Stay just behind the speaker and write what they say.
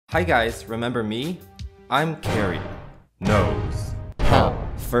Hi guys, remember me? I'm Carrie. Nose.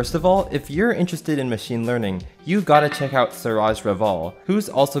 First of all, if you're interested in machine learning, you gotta check out Suraj Raval, who's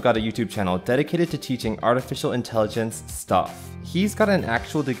also got a YouTube channel dedicated to teaching artificial intelligence stuff. He's got an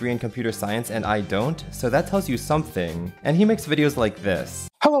actual degree in computer science and I don't, so that tells you something. And he makes videos like this.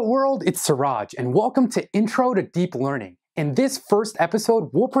 Hello world, it's Suraj, and welcome to Intro to Deep Learning. In this first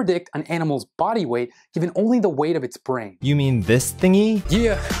episode, we'll predict an animal's body weight given only the weight of its brain. You mean this thingy?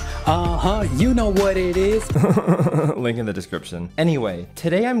 Yeah, you know what it is. Link in the description. Anyway,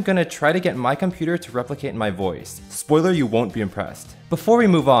 today I'm gonna try to get my computer to replicate my voice. Spoiler, you won't be impressed. Before we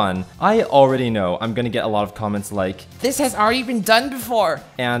move on, I already know I'm gonna get a lot of comments like, "This has already been done before,"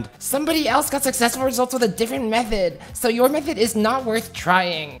 and "Somebody else got successful results with a different method, so your method is not worth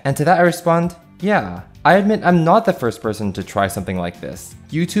trying." And to that I respond, yeah. I admit I'm not the first person to try something like this.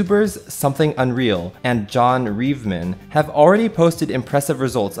 YouTubers Something Unreal and John Reevman have already posted impressive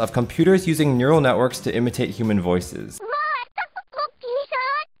results of computers using neural networks to imitate human voices.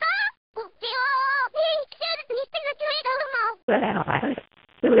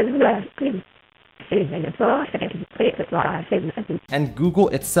 And Google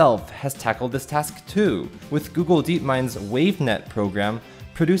itself has tackled this task too, with Google DeepMind's WaveNet program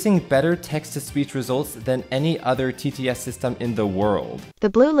producing better text-to-speech results than any other TTS system in the world. The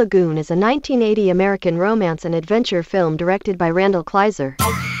Blue Lagoon is a 1980 American romance and adventure film directed by Randall Kleiser.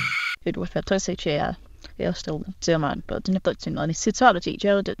 It was fantastic. Jeg still German, but the next thing I sit out of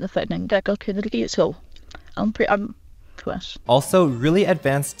teacher did the thing that got kid so I'm Also, really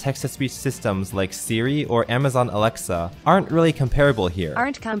advanced text-to-speech systems like Siri or Amazon Alexa aren't really comparable here.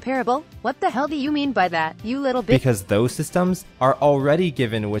 Aren't comparable? What the hell do you mean by that, you little bitch? Because those systems are already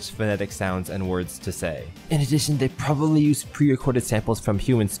given which phonetic sounds and words to say. In addition, they probably use pre-recorded samples from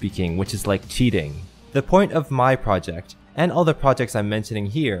human speaking, which is like cheating. The point of my project, and all the projects I'm mentioning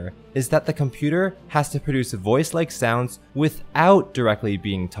here, is that the computer has to produce voice-like sounds without directly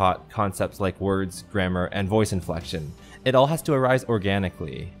being taught concepts like words, grammar, and voice inflection. It all has to arise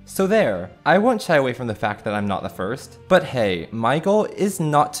organically. So there, I won't shy away from the fact that I'm not the first, but hey, my goal is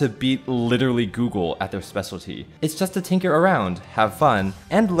not to beat literally Google at their specialty. It's just to tinker around, have fun,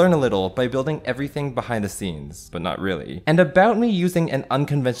 and learn a little by building everything behind the scenes, but not really. And about me using an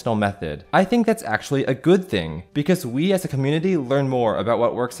unconventional method, I think that's actually a good thing, because we as a community learn more about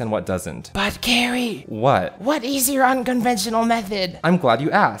what works and what doesn't. But Carrie, what is your unconventional method? I'm glad you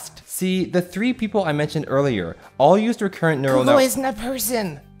asked. See, the three people I mentioned earlier all used recurrent neural Google networks. isn't a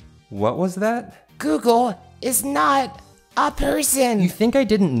person. What was that? Google is not a person. You think I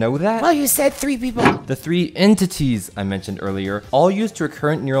didn't know that? Well, you said three people. The three entities I mentioned earlier all used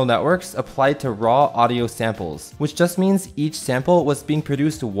recurrent neural networks applied to raw audio samples, which just means each sample was being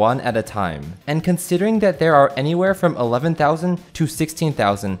produced one at a time. And considering that there are anywhere from 11,000 to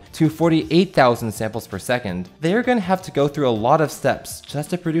 16,000 to 48,000 samples per second, they're gonna have to go through a lot of steps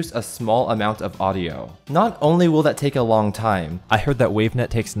just to produce a small amount of audio. Not only will that take a long time, I heard that WaveNet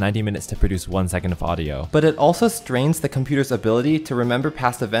takes 90 minutes to produce 1 second of audio, but it also strains the computer's ability to remember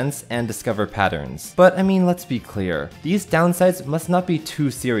past events and discover patterns. But I mean, let's be clear, these downsides must not be too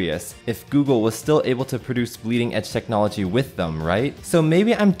serious if Google was still able to produce bleeding edge technology with them, right? So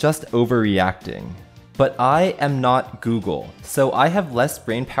maybe I'm just overreacting. But I am not Google, so I have less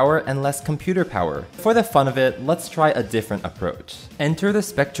brain power and less computer power. For the fun of it, let's try a different approach. Enter the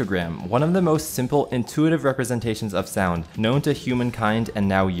spectrogram, one of the most simple, intuitive representations of sound known to humankind and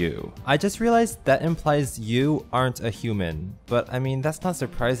now you. I just realized that implies you aren't a human, but I mean, that's not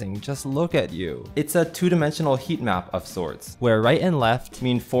surprising, just look at you. It's a two-dimensional heat map of sorts, where right and left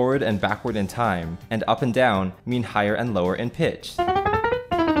mean forward and backward in time, and up and down mean higher and lower in pitch.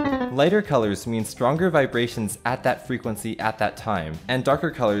 Lighter colors mean stronger vibrations at that frequency at that time, and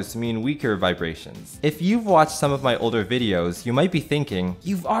darker colors mean weaker vibrations. If you've watched some of my older videos, you might be thinking,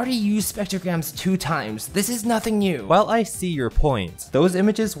 "You've already used spectrograms 2 times. This is nothing new." Well, I see your point. Those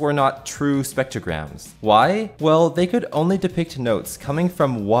images were not true spectrograms. Why? Well, they could only depict notes coming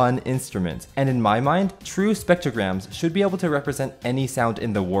from one instrument, and in my mind, true spectrograms should be able to represent any sound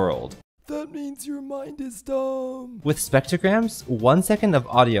in the world. That means your mind is dumb. With spectrograms, 1 second of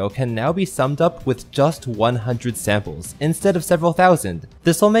audio can now be summed up with just 100 samples, instead of several thousand.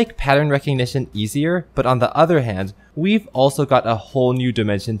 This will make pattern recognition easier, but on the other hand, we've also got a whole new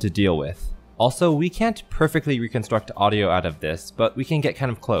dimension to deal with. Also, we can't perfectly reconstruct audio out of this, but we can get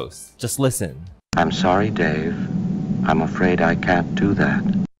kind of close. Just listen. I'm sorry, Dave. I'm afraid I can't do that.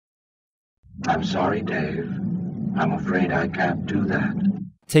 I'm sorry, Dave. I'm afraid I can't do that.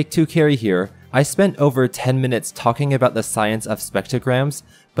 Take 2 Carrie here. I spent over 10 minutes talking about the science of spectrograms,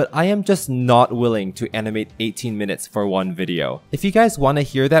 but I am just not willing to animate 18 minutes for one video. If you guys want to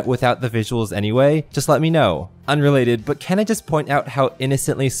hear that without the visuals anyway, just let me know. Unrelated, but can I just point out how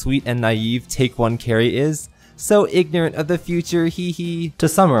innocently sweet and naive Take One Carry is? So ignorant of the future, hee hee. To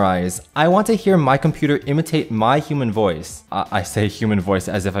summarize, I want to hear my computer imitate my human voice. I say human voice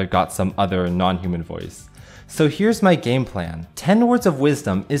as if I've got some other non-human voice. So here's my game plan. 10 Words of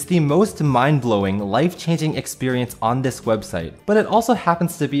Wisdom is the most mind-blowing, life-changing experience on this website, but it also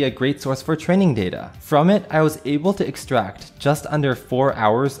happens to be a great source for training data. From it, I was able to extract just under 4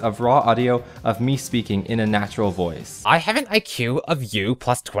 hours of raw audio of me speaking in a natural voice. I have an IQ of you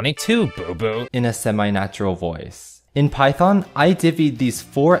plus 22, boo-boo. In a semi-natural voice. In Python, I divvied these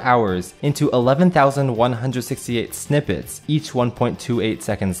 4 hours into 11,168 snippets, each 1.28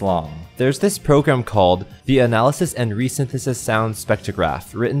 seconds long. There's this program called the Analysis and Resynthesis Sound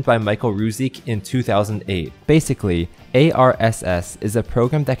Spectrograph, written by Michael Ruziek in 2008. Basically, ARSS is a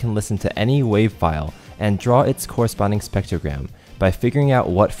program that can listen to any wave file and draw its corresponding spectrogram by figuring out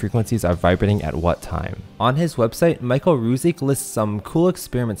what frequencies are vibrating at what time. On his website, Michael Ruziek lists some cool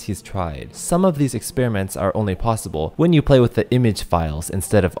experiments he's tried. Some of these experiments are only possible when you play with the image files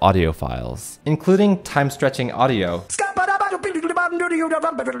instead of audio files, including time-stretching audio,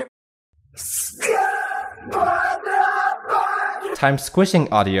 time-squishing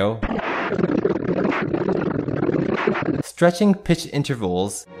audio, stretching pitch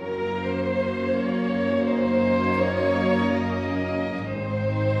intervals,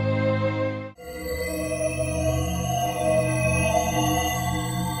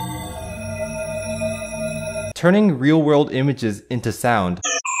 turning real-world images into sound,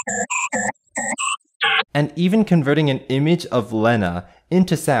 and even converting an image of Lena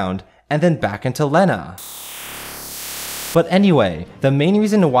into sound and then back into Lena. But anyway, the main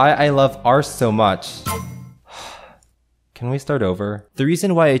reason why I love R so much... Can we start over? The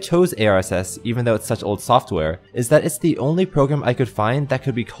reason why I chose ARSS, even though it's such old software, is that it's the only program I could find that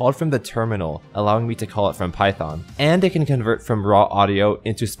could be called from the terminal, allowing me to call it from Python. And it can convert from raw audio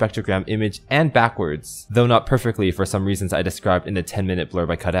into spectrogram image and backwards, though not perfectly for some reasons I described in the 10-minute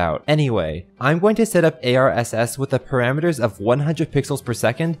blurb I cut out. Anyway, I'm going to set up ARSS with the parameters of 100 pixels per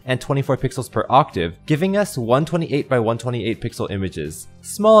second and 24 pixels per octave, giving us 128 by 128 pixel images.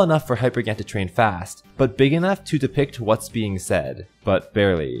 Small enough for Hypergan to train fast, but big enough to depict what's being said. But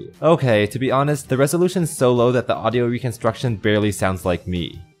barely. Okay, to be honest, the resolution's so low that the audio reconstruction barely sounds like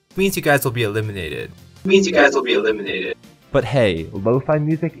me. Means you guys will be eliminated. But hey, lo-fi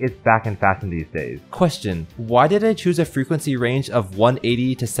music is back in fashion these days. Question: why did I choose a frequency range of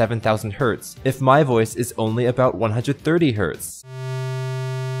 180 to 7000 Hz if my voice is only about 130 Hz?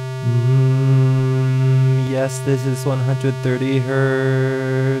 Yes, this is 130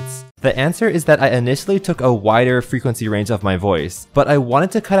 Hz. The answer is that I initially took a wider frequency range of my voice, but I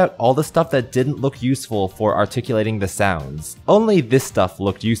wanted to cut out all the stuff that didn't look useful for articulating the sounds. Only this stuff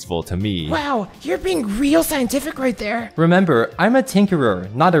looked useful to me. Wow, you're being real scientific right there. Remember, I'm a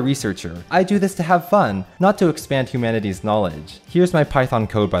tinkerer, not a researcher. I do this to have fun, not to expand humanity's knowledge. Here's my Python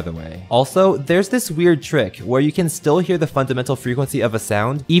code, by the way. Also, there's this weird trick where you can still hear the fundamental frequency of a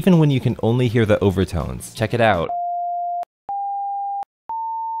sound even when you can only hear the overtones. Check it out.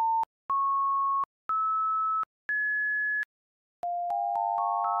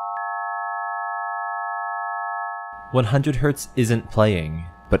 "100 Hz isn't playing,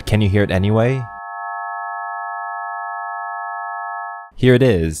 but can you hear it anyway?" Here it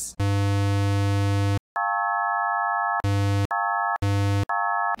is.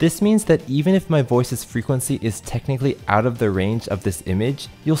 This means that even if my voice's frequency is technically out of the range of this image,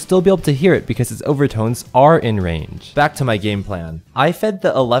 you'll still be able to hear it because its overtones are in range. Back to my game plan. I fed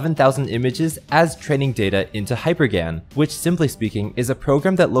the 11,000 images as training data into Hypergan, which simply speaking is a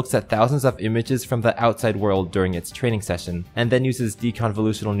program that looks at thousands of images from the outside world during its training session, and then uses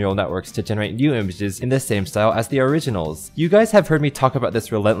deconvolutional neural networks to generate new images in the same style as the originals. You guys have heard me talk about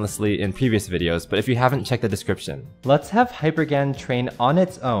this relentlessly in previous videos, but if you haven't, check the description. Let's have Hypergan train on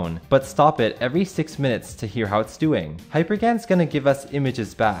its own, but stop it every 6 minutes to hear how it's doing. Hypergan's gonna give us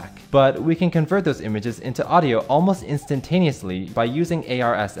images back, but we can convert those images into audio almost instantaneously by using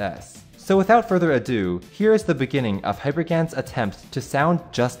ARSS. So without further ado, here is the beginning of Hypergan's attempt to sound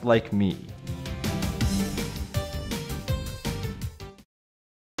just like me.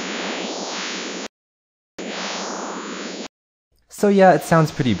 So yeah, it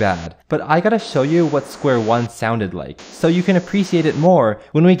sounds pretty bad, but I gotta show you what square 1 sounded like, so you can appreciate it more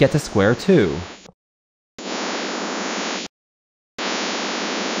when we get to square 2.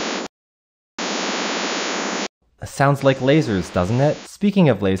 Sounds like lasers, doesn't it? Speaking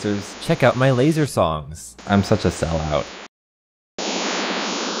of lasers, check out my laser songs. I'm such a sellout.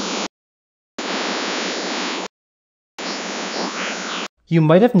 You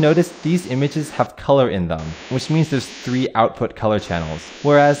might have noticed these images have color in them, which means there's 3 output color channels,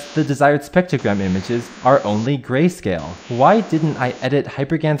 whereas the desired spectrogram images are only grayscale. Why didn't I edit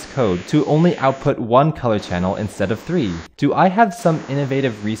Hypergan's code to only output 1 color channel instead of 3? Do I have some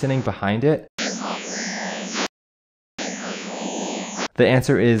innovative reasoning behind it? The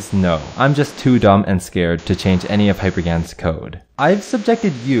answer is no. I'm just too dumb and scared to change any of Hypergan's code. I've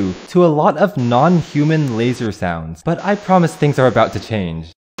subjected you to a lot of non-human laser sounds, but I promise things are about to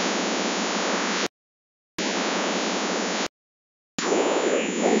change.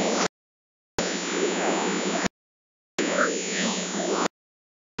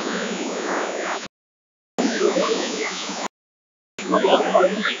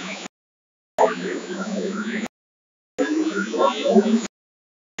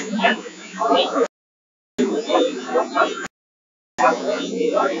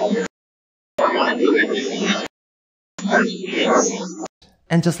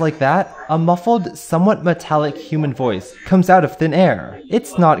 And just like that, a muffled, somewhat metallic human voice comes out of thin air.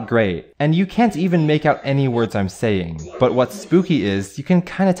 It's not great, and you can't even make out any words I'm saying. But what's spooky is, you can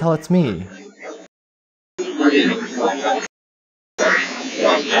kinda tell it's me.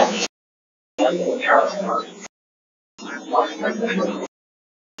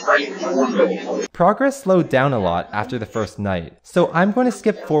 Progress slowed down a lot after the first night, so I'm going to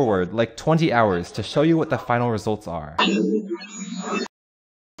skip forward like 20 hours to show you what the final results are.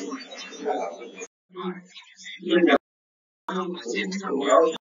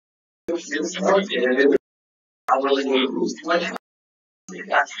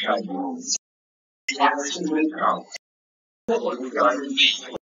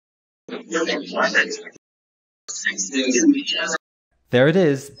 There it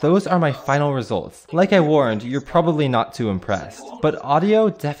is, those are my final results. Like I warned, you're probably not too impressed. But audio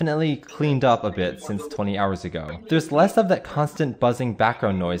definitely cleaned up a bit since 20 hours ago. There's less of that constant buzzing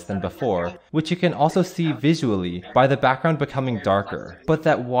background noise than before, which you can also see visually by the background becoming darker. But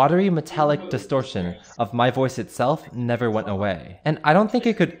that watery metallic distortion of my voice itself never went away. And I don't think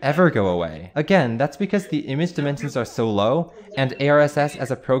it could ever go away. Again, that's because the image dimensions are so low, and ARSS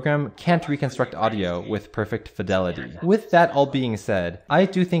as a program can't reconstruct audio with perfect fidelity. With that all being said, I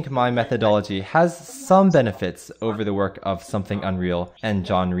do think my methodology has some benefits over the work of Something Unreal and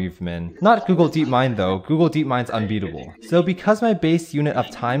John Reevman. Not Google DeepMind though, Google DeepMind's unbeatable. So because my base unit of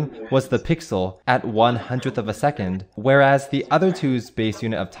time was the pixel at 1/100th of a second, whereas the other two's base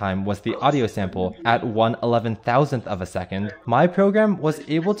unit of time was the audio sample at 1/11,000th of a second, my program was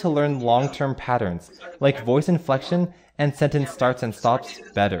able to learn long-term patterns like voice inflection and sentence starts and stops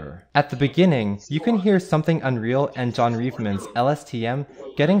better. At the beginning, you can hear Something Unreal and John Reevman's LSTM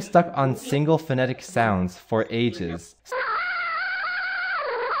getting stuck on single phonetic sounds for ages.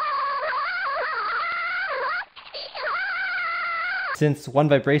 Since one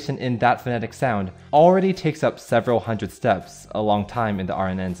vibration in that phonetic sound already takes up several hundred steps, a long time in the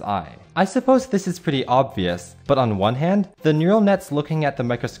RNN's eye. I suppose this is pretty obvious, but on one hand, the neural nets looking at the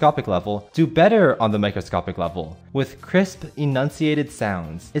microscopic level do better on the microscopic level, with crisp, enunciated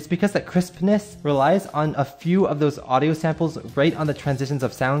sounds. It's because that crispness relies on a few of those audio samples right on the transitions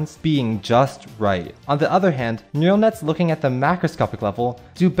of sounds being just right. On the other hand, neural nets looking at the macroscopic level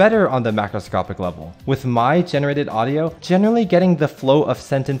do better on the macroscopic level, with my generated audio generally getting the flow of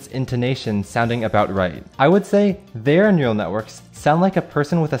sentence intonation sounding about right. I would say their neural networks sound like a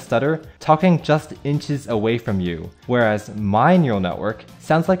person with a stutter talking just inches away from you, whereas my neural network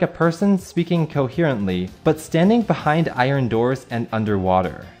sounds like a person speaking coherently, but standing behind iron doors and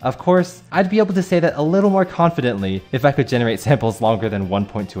underwater. Of course, I'd be able to say that a little more confidently if I could generate samples longer than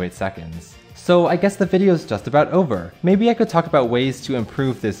 1.28 seconds. So I guess the video's just about over. Maybe I could talk about ways to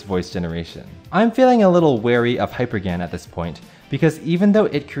improve this voice generation. I'm feeling a little wary of Hypergan at this point, because even though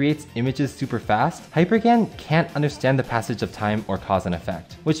it creates images super fast, Hypergan can't understand the passage of time or cause and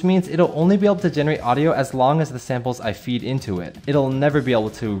effect, which means it'll only be able to generate audio as long as the samples I feed into it. It'll never be able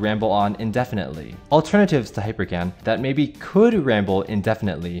to ramble on indefinitely. Alternatives to Hypergan that maybe could ramble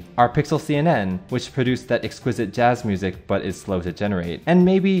indefinitely are Pixel CNN, which produced that exquisite jazz music but is slow to generate, and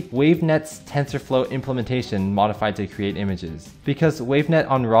maybe WaveNet's TensorFlow implementation modified to create images. Because WaveNet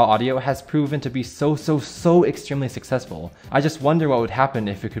on raw audio has proven to be so extremely successful, I just wonder what would happen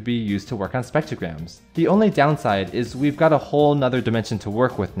if it could be used to work on spectrograms. The only downside is we've got a whole nother dimension to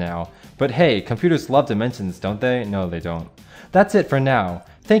work with now, but hey, computers love dimensions, don't they? No, they don't. That's it for now.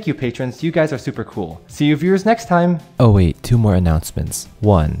 Thank you, patrons. You guys are super cool. See you viewers next time. Oh wait, 2 more announcements.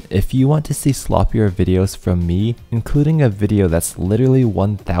 1. If you want to see sloppier videos from me, including a video that's literally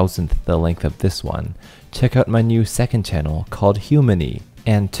 1,000th the length of this one, check out my new second channel called Humany.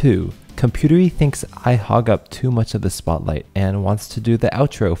 And 2. Computery thinks I hog up too much of the spotlight and wants to do the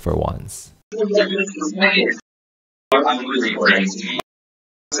outro for once.